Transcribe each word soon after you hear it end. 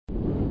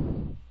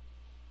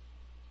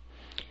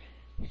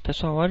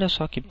Pessoal, olha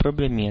só que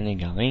probleminha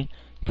legal, hein?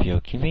 Fui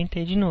eu que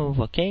inventei de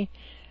novo, ok?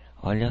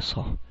 Olha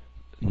só,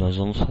 nós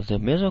vamos fazer a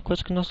mesma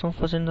coisa que nós estamos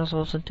fazendo nas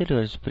aulas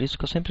anteriores. Por isso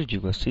que eu sempre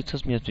digo, assista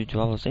as minhas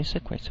videoaulas em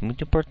sequência,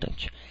 muito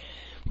importante.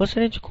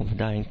 Gostaria de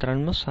convidar a entrar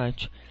no meu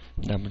site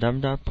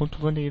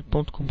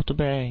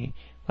www.vandeir.com.br.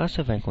 Lá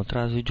você vai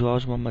encontrar as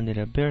videoaulas de uma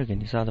maneira bem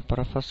organizada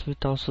para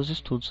facilitar os seus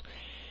estudos.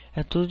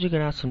 É tudo de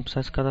graça, não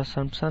precisa se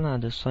cadastrar, não precisa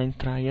nada, é só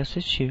entrar e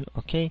assistir,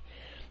 ok?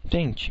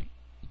 Gente,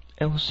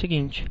 é o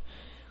seguinte,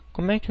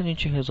 como é que a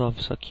gente resolve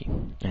isso aqui?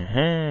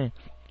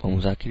 Vamos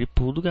usar aquele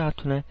pulo do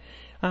gato, né?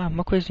 Ah,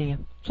 uma coisinha,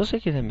 se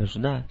você quiser me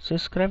ajudar, se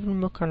inscreve no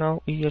meu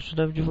canal e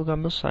ajuda a divulgar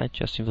meu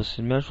site. Assim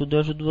vocês me ajudam e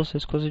eu ajudo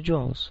vocês com as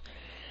videoaulas.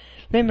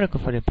 Lembra que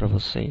eu falei para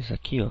vocês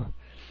aqui, ó,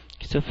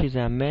 que se eu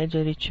fizer a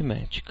média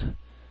aritmética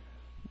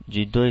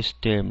de dois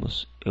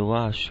termos, eu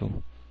acho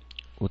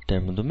o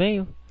termo do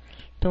meio?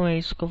 Então é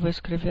isso que eu vou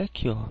escrever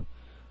aqui, ó.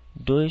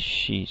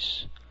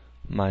 2x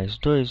mais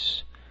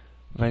 2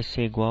 vai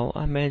ser igual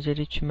à média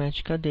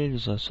aritmética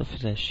deles, ó. Se eu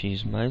fizer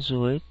x mais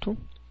 8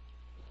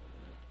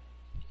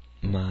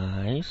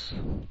 mais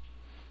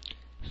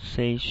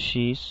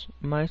 6x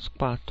mais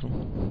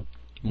 4.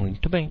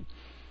 Muito bem.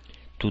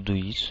 Tudo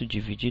isso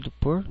dividido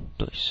por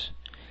 2.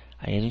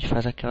 Aí a gente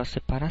faz aquela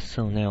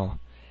separação, né, ó.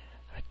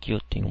 Aqui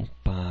eu tenho um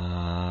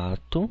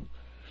pato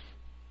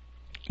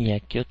e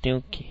aqui eu tenho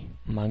o quê?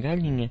 Uma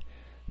galinha.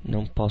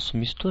 Não posso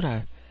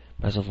misturar,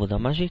 mas eu vou dar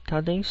uma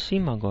ajeitada aí em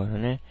cima agora,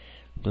 né?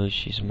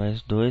 2x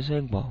mais 2 é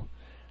igual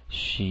a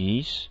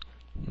x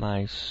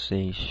mais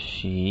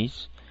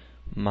 6x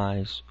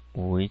mais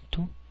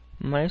 8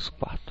 mais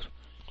 4.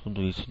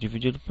 Tudo isso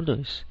dividido por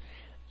 2.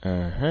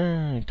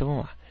 Então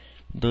vamos lá.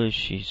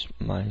 2x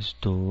mais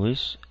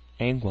 2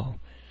 é igual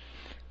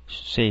a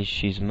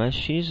 6x mais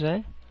x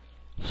é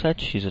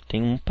 7x. Eu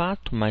tenho um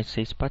pato mais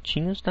 6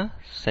 patinhos dá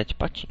 7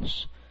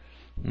 patinhos.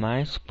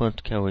 Mais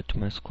quanto que é 8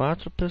 mais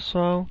 4,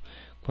 pessoal?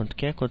 Quanto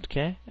que é? Quanto que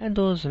é? É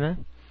 12, né?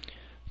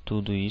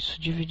 Tudo isso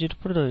dividido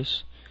por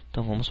 2.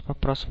 Então vamos para a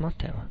próxima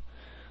tela.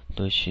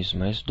 2x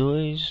mais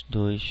 2,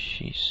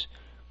 2x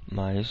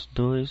mais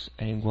 2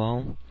 é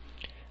igual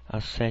a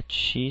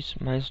 7x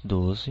mais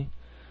 12.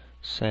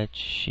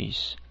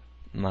 7x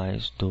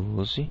mais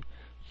 12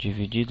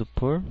 dividido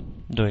por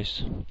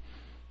 2.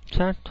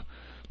 Certo?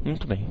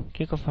 Muito bem. O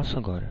que eu faço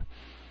agora?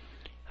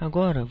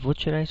 Agora, vou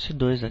tirar esse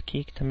 2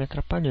 aqui que está me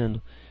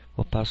atrapalhando.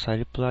 Vou passar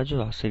ele para o lado de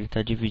lá. Se ele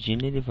está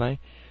dividindo, ele vai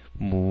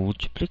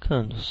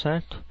multiplicando,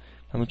 certo?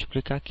 Vai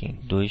multiplicar quem?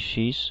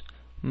 2x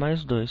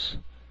mais 2.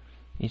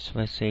 Isso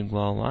vai ser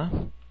igual a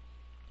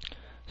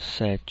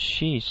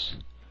 7x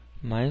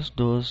mais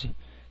 12. O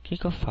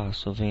que eu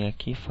faço? Eu venho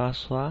aqui e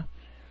faço a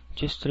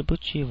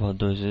distributiva. Ó.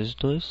 2 vezes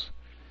 2,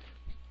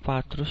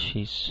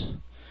 4x.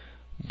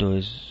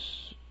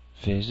 2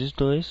 vezes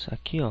 2,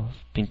 aqui ó,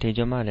 pintei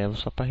de amarelo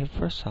só para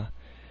reforçar.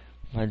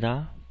 Vai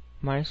dar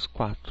mais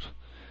 4.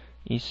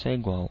 Isso é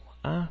igual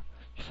a...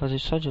 Deixa eu fazer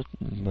só de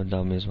mudar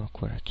a mesma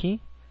cor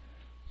aqui.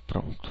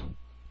 Pronto.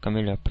 Fica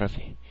melhor para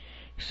ver.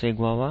 Isso é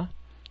igual a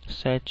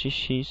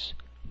 7x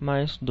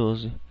mais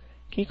 12. O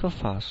que eu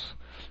faço?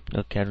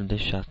 Eu quero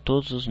deixar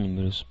todos os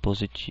números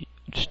positivos,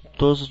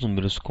 todos os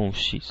números com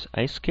x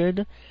à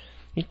esquerda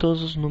e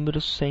todos os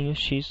números sem o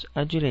x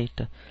à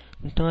direita.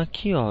 Então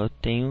aqui ó, eu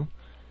tenho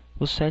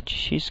o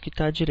 7x que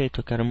está à direita.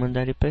 Eu quero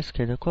mandar ele para a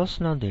esquerda. Qual é o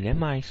sinal dele? É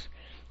mais.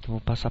 Então,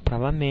 vou passar para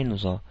lá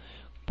menos, ó.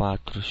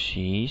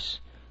 4x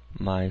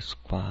mais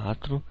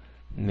 4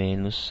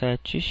 menos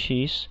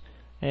 7x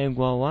é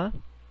igual a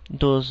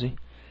 12.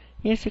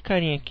 E esse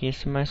carinha aqui,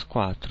 esse mais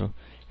 4,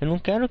 eu não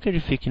quero que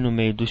ele fique no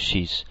meio do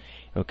x.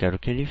 Eu quero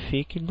que ele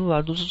fique do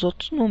lado dos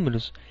outros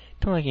números.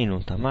 Então, aqui não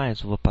está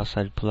mais, eu vou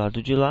passar ele para o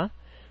lado de lá,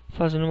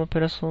 fazendo uma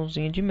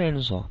operaçãozinha de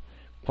menos, ó.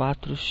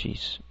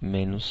 4x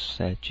menos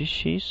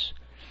 7x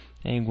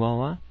é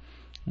igual a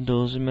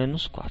 12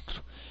 menos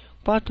 4.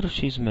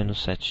 4x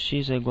menos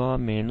 7x é igual a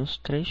menos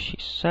 3x,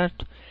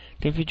 certo?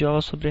 Tem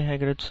videoaula sobre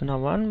regra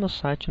adicional lá no meu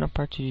site, na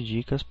parte de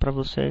dicas, para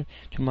você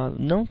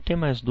não ter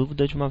mais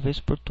dúvida de uma vez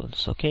por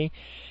todas, ok?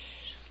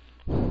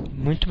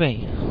 Muito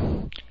bem.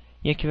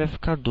 E aqui vai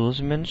ficar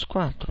 12 menos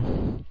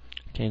 4,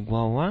 que é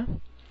igual a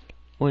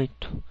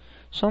 8.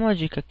 Só uma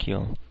dica aqui,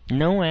 ó.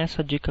 Não é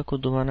essa dica que eu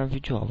dou lá na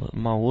videoaula,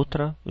 uma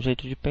outra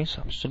jeito de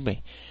pensar, mas tudo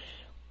bem.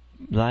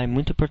 Lá é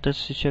muito importante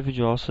assistir a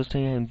videoaula se você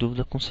tem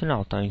dúvida com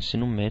sinal, tá? Eu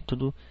ensino um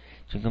método,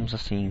 digamos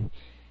assim,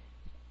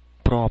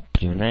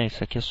 próprio, né?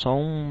 Isso aqui é só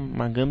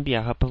uma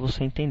gambiarra para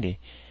você entender.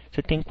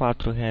 Você tem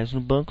R$4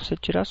 no banco, você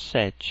tira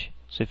 7.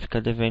 Você fica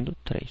devendo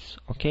 3,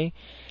 ok?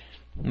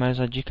 Mas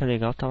a dica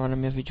legal tá lá na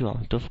minha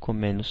videoaula. Então ficou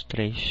menos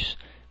 3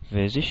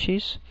 vezes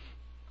x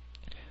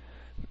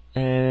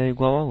é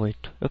igual a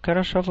 8. Eu quero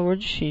achar o valor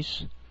de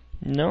x,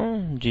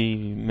 não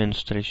de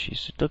menos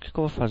 3x. Então o que eu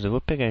vou fazer? Eu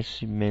vou pegar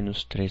esse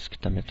menos 3 que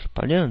está me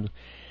atrapalhando.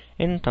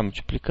 Ele não está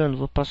multiplicando,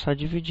 vou passar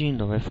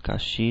dividindo. Vai ficar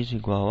x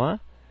igual a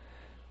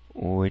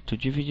 8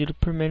 dividido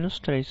por menos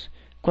 3.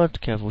 Quanto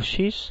que é o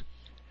x?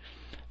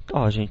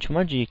 Ó, gente,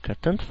 uma dica.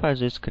 Tanto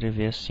faz eu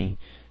escrever assim,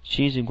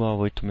 x igual a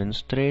 8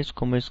 menos 3,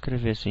 como eu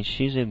escrever assim,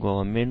 x igual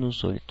a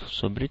menos 8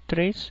 sobre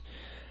 3.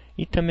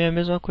 E também a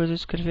mesma coisa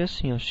escrever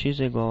assim, ó, x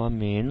é igual a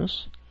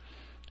menos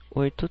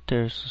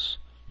 8/3.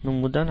 Não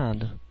muda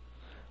nada.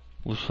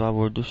 O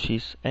valor do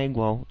x é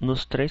igual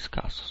nos três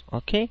casos,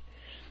 ok?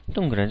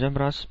 Então, um grande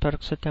abraço, espero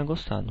que você tenha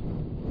gostado.